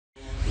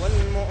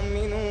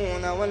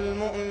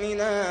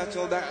والمؤمنات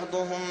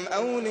بعضهم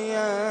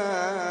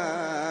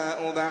أولياء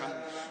بعض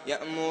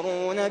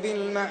يأمرون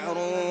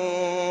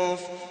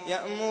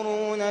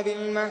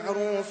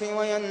بالمعروف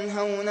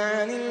وينهون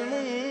عن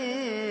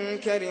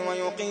المنكر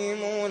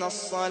ويقيمون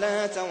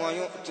الصلاة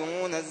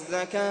ويؤتون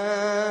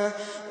الزكاة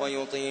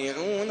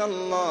ويطيعون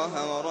الله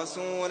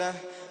ورسوله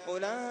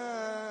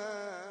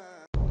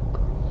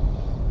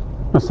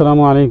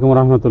আসসালামু আলাইকুম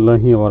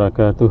রহমতুল্লাহি ওয়া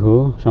বারাকাতুহু।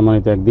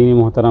 সম্মানিত একদিনই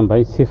মোহতারাম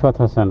ভাই সিফাত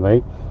হাসান ভাই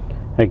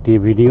একটি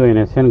ভিডিও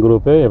এনেছেন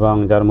গ্রুপে, এবং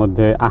যার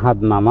মধ্যে আহাদ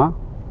নামা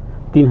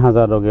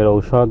 3000 রোগের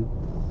ঔষধ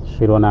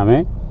শিরোনামে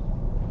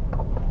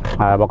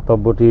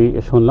বক্তব্যটি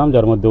শুনলাম,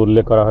 যার মধ্যে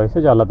উল্লেখ করা হয়েছে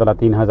যে আল্লাহ তাআলা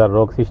 3000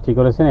 রোগ সৃষ্টি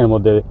করেছেন, এর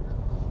মধ্যে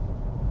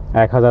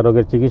 1000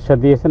 রোগের চিকিৎসা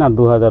দিয়েছেন আর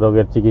 2000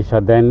 রোগের চিকিৎসা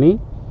দেননি।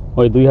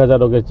 ওই 2000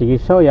 রোগের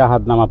চিকিৎসা ওই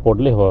আহাদ নামা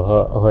পড়লে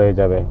হয়ে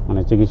যাবে,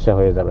 মানে চিকিৎসা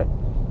হয়ে যাবে।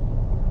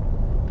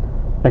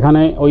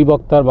 এখানে ওই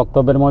বক্তার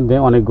বক্তব্যের মধ্যে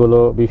অনেকগুলো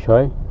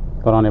বিষয়,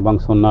 কোরআন এবং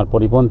সুন্নাহর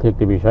পরিপন্থী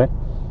একটি বিষয়,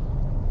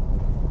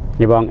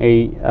 এবং এই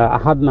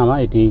আহাদ নামা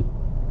এটি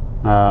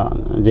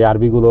যে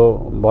আরবিগুলো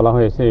বলা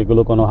হয়েছে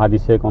এগুলো কোনো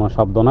হাদিসে কোনো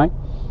শব্দ নয়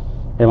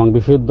এবং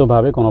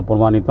বিশুদ্ধভাবে কোনো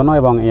প্রমাণিত নয়,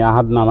 এবং এই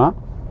আহাদ নামা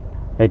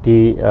এটি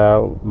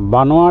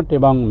বানোয়াট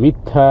এবং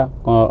মিথ্যা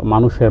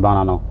মানুষের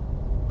বানানো।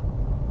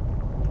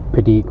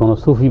 এটি কোনো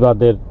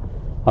সুফিবাদের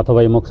অথবা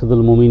এই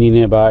মকসুদুল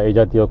মুমিনিনে বা এই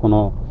জাতীয় কোনো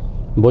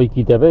বই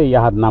কিতাবে এই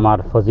আহাদ নামার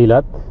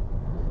ফজিলাত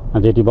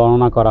যেটি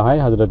বর্ণনা করা হয়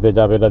হযরত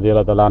জাবের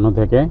রাদিয়াল্লাহু তাআলা আনহু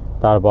থেকে,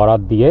 তার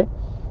বরাত দিয়ে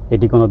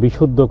এটি কোনো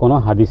বিশুদ্ধ কোনো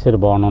হাদিসের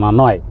বর্ণনা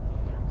নয়।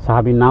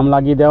 সাহাবীর নাম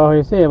লাগিয়ে দেওয়া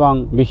হয়েছে এবং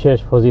বিশেষ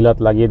ফজিলত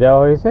লাগিয়ে দেওয়া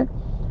হয়েছে,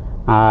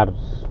 আর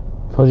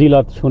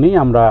ফজিলত শুনেই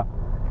আমরা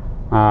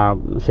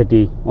সেটি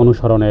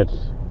অনুসরণের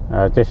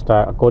চেষ্টা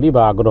করি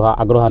বা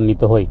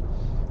আগ্রহান্বিত হই।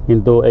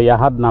 কিন্তু এই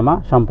আহাদ নামা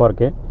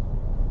সম্পর্কে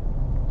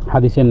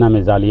হাদিসের নামে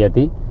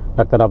জালিয়াতি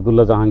ডাক্তার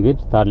আব্দুল্লাহ জাহাঙ্গীর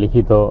তার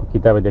লিখিত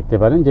কিতাবে দেখতে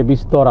পারেন যে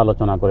বিস্তর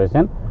আলোচনা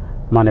করেছেন।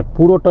 মানে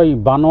পুরোটাই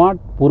বানোয়াট,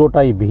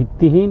 পুরোটাই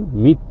ভিত্তিহীন,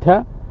 মিথ্যা,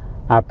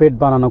 পেট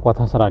বানানো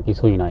কথা ছাড়া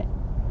কিছুই নয়।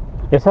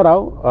 এছাড়াও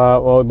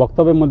ওই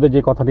বক্তব্যের মধ্যে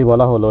যে কথাটি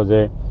বলা হলো যে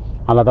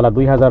আল্লাহ তাআলা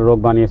 2000 রোগ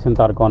বানিয়েছেন,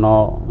 তার কোনো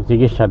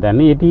চিকিৎসা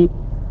দেননি, এটি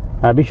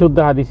বিশুদ্ধ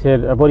হাদিসের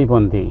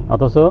পরিপন্থী।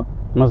 অথচ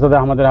মুসনাদ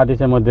আহমদের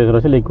হাদিসের মধ্যে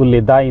রয়েছে লিকুল্লি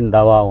দাইন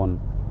দাওয়াউন,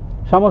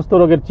 সমস্ত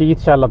রোগের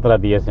চিকিৎসা আল্লাহ তাআলা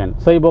দিয়েছেন।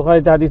 সহিহ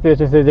বুখারীতে হাদিসে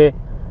এসেছে যে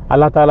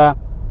আল্লাহ তাআলা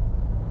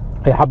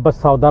এই হাব্বাস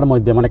সাউদার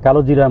মধ্যে, মানে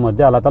কালো জিরার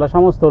মধ্যে আল্লাহ তাআলা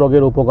সমস্ত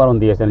রোগের উপকরণ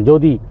দিয়েছেন।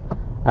 যদি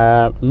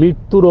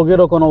মৃত্যু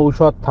রোগেরও কোনো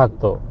ঔষধ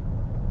থাকতো,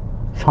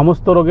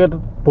 সমস্ত রোগের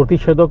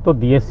প্রতিষেধক তো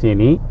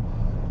দিয়েছেনই,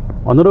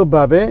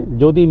 অনুরূপভাবে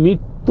যদি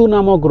মৃত্যু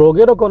নামক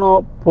রোগেরও কোনো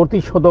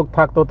প্রতিষেধক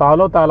থাকতো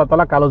তাহলেও তা আল্লাহ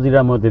তাআলা কালো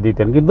জিরার মধ্যে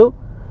দিতেন, কিন্তু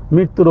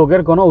মৃত্যু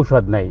রোগের কোনো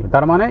ঔষধ নেই।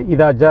 তার মানে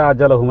ইদা জা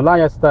আজালুহুম লা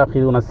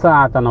ইস্তাখিরুনা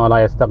সাআতান ওয়া লা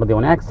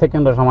ইস্তাকদিমুন, 1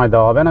 সেকেন্ডও সময়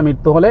দেওয়া হবে না।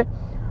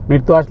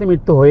 মৃত্যু আসলে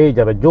মৃত্যু হয়েই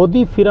যাবে। যদি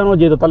ফিরানো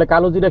যেত তাহলে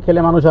কালো জিরা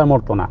খেলে মানুষ আর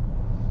মরতো না।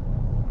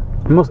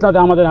 মুসনাদে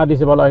আমাদের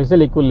হাদিসে বলা হয়েছে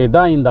লিকুল্লি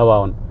দাইন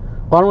দাওয়াউন।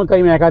 কোরআনুল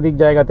কারীমে একাধিক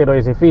জায়গাতে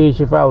রয়েছে ফিহি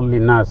শিফাউল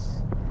লিন্নাস।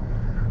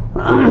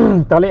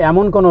 তাহলে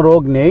এমন কোনো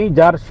রোগ নেই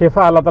যার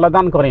শেফা আল্লাহ তাআলা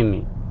দান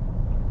করেননি।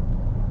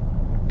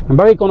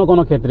 বাকি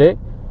কোনো ক্ষেত্রে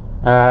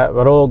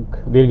রোগ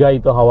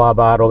দীর্ঘায়িত হওয়া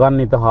বা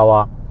রোগান্বিত হওয়া,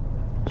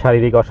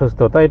 শারীরিক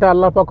অসুস্থতা, এটা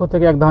আল্লাহর পক্ষ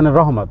থেকে এক ধরনের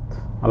রহমত।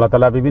 আল্লাহ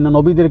তাআলা বিভিন্ন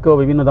নবীদেরকেও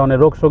বিভিন্ন ধরনের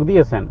রোগ শোক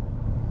দিয়েছেন,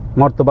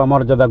 মর্তবা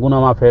মর্যাদা গুনাহ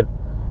মাফের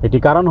এটি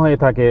কারণ হয়ে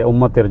থাকে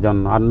উম্মতের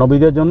জন্য, আর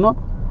নবীদের জন্য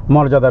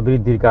মর্যাদা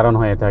বৃদ্ধির কারণ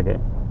হয়ে থাকে,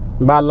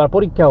 বা আল্লাহর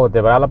পরীক্ষা হতে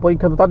পারে। আল্লাহ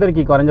পরীক্ষা তো তাদের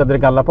কি করেন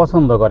যাদেরকে আল্লাহ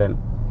পছন্দ করেন।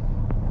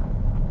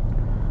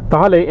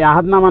 তাহলে এই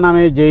আহাদনামা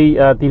নামে যেই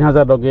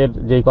 3000 রোগের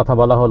যেই কথা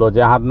বলা হলো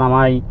যে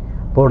আহাদনামায়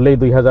পড়লেই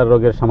 2000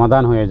 রোগের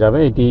সমাধান হয়ে যাবে,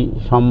 এটি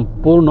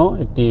সম্পূর্ণ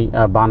একটি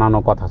বানানো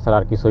কথা ছাড়া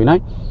আর কিছুই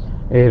নয়।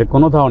 এর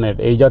কোনো ধরনের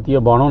এই জাতীয়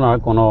বর্ণনার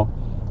কোনো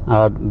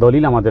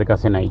দলিল আমাদের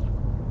কাছে নাই,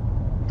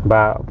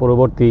 বা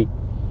পূর্ববর্তী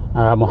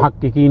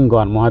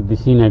মুহাক্কিকিনগণ,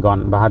 মুহাদ্দিসিনগণ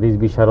বা হাদিস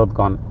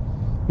বিশারদগণ,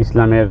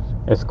 ইসলামের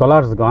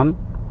স্কলার্সগণ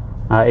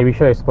এই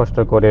বিষয়ে স্পষ্ট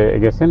করে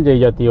গেছেন যে এই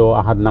জাতীয়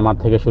আহাদনামা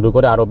থেকে শুরু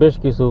করে আরও বেশ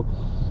কিছু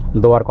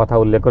দোয়ার কথা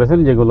উল্লেখ করেছেন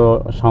যেগুলো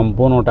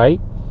সম্পূর্ণটাই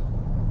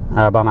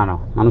বানানো,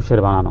 মানুষের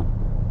বানানো।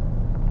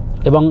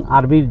 এবং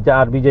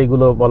আরবি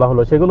যেগুলো বলা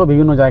হলো সেগুলো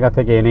বিভিন্ন জায়গা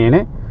থেকে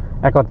এনে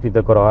একত্রিত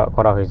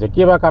করা হয়েছে।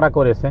 কে বা কারা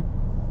করেছে?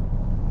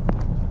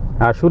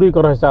 শুরুই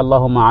করা হয়েছে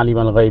আল্লাহুম্মা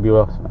আলিমাল গায়বি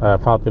ওয়া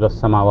ফাতিরাস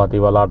সামাওয়াতি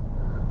ওয়াল আরদ।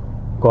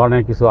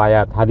 কোরআনের কিছু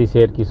আয়াত,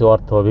 হাদিসের কিছু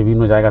অর্থ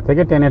বিভিন্ন জায়গা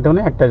থেকে টেনে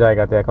একটা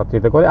জায়গাতে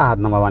একত্রিত করে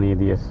আহাদনামা বানিয়ে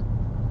দিয়েছে।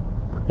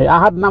 এই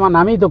আহাদনামা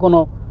নামেই তো কোনো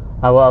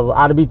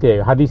আরবিতে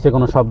হাদিসে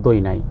কোনো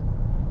শব্দই নাই।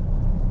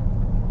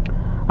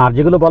 আর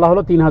যেগুলো বলা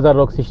হলো 3000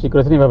 রোগ সৃষ্টি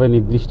করেছেন এভাবে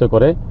নির্দিষ্ট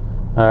করে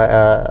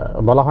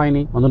বলা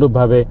হয়নি।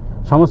 অনুরূপভাবে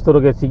সমস্ত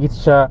রোগের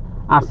চিকিৎসা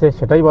আছে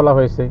সেটাই বলা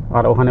হয়েছে,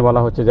 আর ওখানে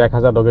বলা হচ্ছে যে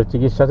 1000 রোগের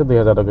চিকিৎসা আছে,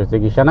 2000 রোগের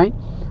চিকিৎসা নাই,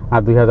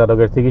 আর 2000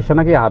 রোগের চিকিৎসা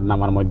নাকি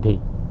আহাদনামার মধ্যেই।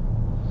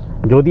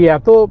 যদি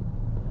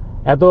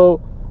এত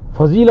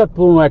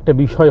ফজিলতপূর্ণ একটা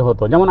বিষয়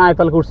হতো, যেমন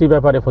আয়াতুল কুরসির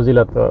ব্যাপারে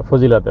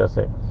ফজিলত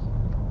আছে,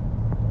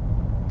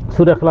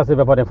 সূরা ইখলাসের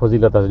ব্যাপারে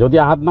ফজিলত আছে, যদি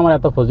আহাদনামার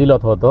এত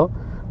ফজিলত হতো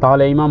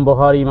তাহলে ইমাম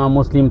বুখারী, ইমাম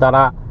মুসলিম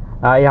তারা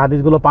এই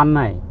হাদিসগুলো পান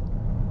নাই।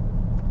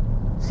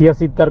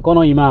 সিয়াসিত্তার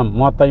কোনো ইমাম,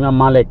 মুয়াত্তা ইমাম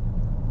মালিক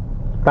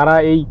তারা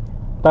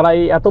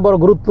এই এত বড়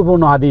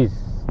গুরুত্বপূর্ণ হাদিস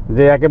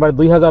যে একেবারে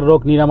 2000 রোগ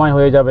নিরাময়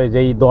হয়ে যাবে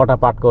যেই দোয়াটা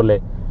পাঠ করলে,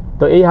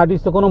 তো এই হাদিস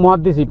তো কোনো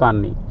মুহাদ্দিসই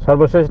পাননি,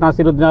 সর্বশেষ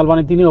নাসিরউদ্দিন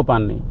আলবানী তিনিও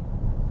পাননি,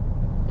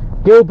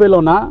 কেউ পেল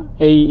না।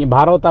 এই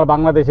ভারত আর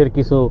বাংলাদেশের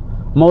কিছু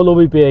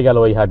মৌলবী পেয়ে গেল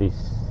এই হাদিস।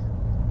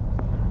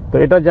 তো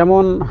এটা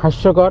যেমন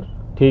হাস্যকর,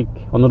 ঠিক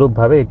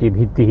অনুরূপভাবে এটি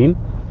ভিত্তিহীন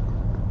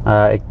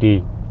একটি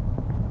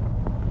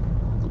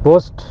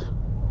পোস্ট।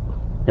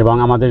 এবং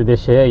আমাদের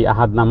দেশে এই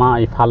আহাদনামা,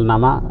 এই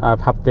ফালনামা,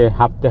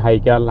 হাফতে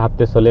হাইকাল,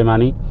 হাফতে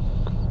সোলেমানি,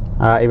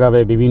 এভাবে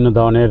বিভিন্ন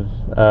ধরনের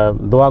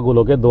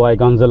দোয়াগুলোকে, দোয়ায়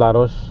গঞ্জল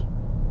আরশ,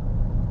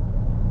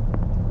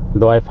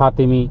 দোয়ায়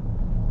ফাতিমি,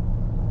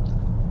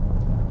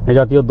 এই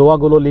জাতীয়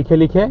দোয়াগুলো লিখে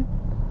লিখে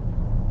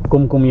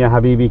কুমকুমিয়া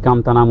হাবিবি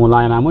কামতানামু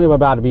লায়নামু,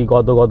 এভাবে আরবি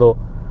গদ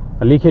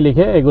লিখে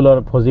লিখে এগুলোর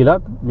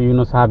ফজিলত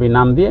বিভিন্ন সাহাবীর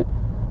নাম দিয়ে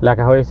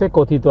লেখা হয়েছে,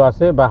 কথিত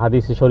আছে বা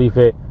হাদিস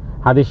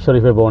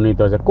শরীফে বর্ণিত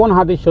হয়েছে। কোন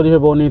হাদিস শরীফে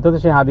বর্ণিত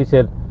হয়েছে সেই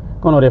হাদিসের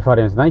কোনো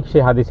রেফারেন্স নাই,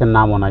 সেই হাদিসের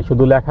নামও নাই,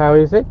 শুধু লেখা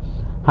হয়েছে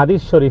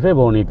হাদিস শরীফে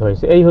বর্ণিত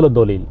হয়েছে, এই হলো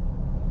দলিল।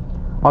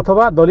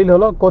 অথবা দলিল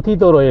হলো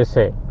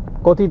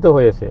কথিত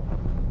হয়েছে।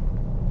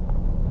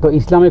 তো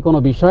ইসলামে কোনো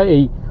বিষয়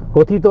এই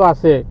কথিত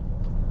আছে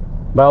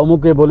বা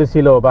অমুকে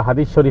বলেছিল বা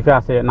হাদিস শরীফে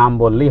আছে নাম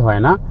বললেই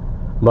হয় না,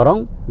 বরং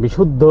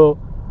বিশুদ্ধ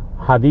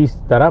হাদিস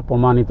দ্বারা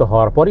প্রমাণিত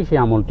হওয়ার পরই সেই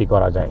আমলটি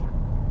করা যায়,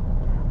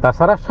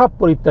 তাছাড়া সব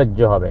পরিত্যাজ্য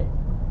হবে।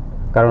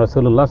 কারণ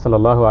রাসূলুল্লাহ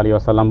সাল্লাল্লাহু আলাইহি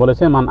ওয়াসাল্লাম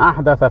বলেছেন, মান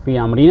আহদাসা ফি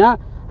আমরিনা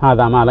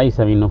হাযা মা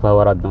লাইসা মিনহু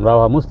ফাহুয়া রাদ্দুন,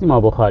 রাওয়াহু মুসলিম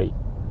ওয়া বুখারী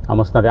ওয়া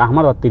মুসনাদ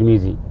আহমদ ওয়া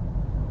তিরমিজি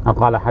ওয়া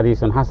ক্বালা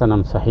হাদিসুন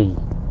হাসানুন সহিহ।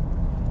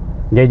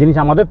 যে জিনিস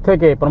আমাদের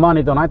থেকে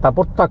প্রমাণিত নয় তা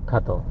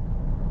প্রত্যাখ্যাত।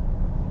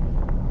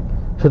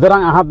 সুতরাং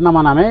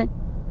আহাদনামা নামে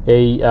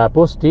এই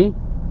পোস্টটি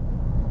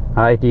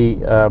এটি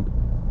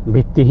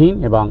ভিত্তিহীন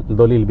এবং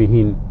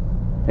দলিলবিহীন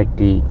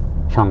একটি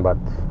সংবাদ।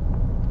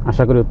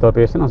 আশা করি উত্তর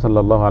পেয়েছেন।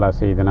 সাল্লাল্লাহু আলা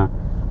সাইয়্যিদিনা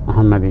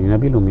মুহাম্মাদিন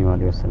নবিয়্যিল উম্মি ওয়া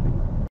আলিহি ওয়া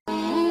সাল্লাম।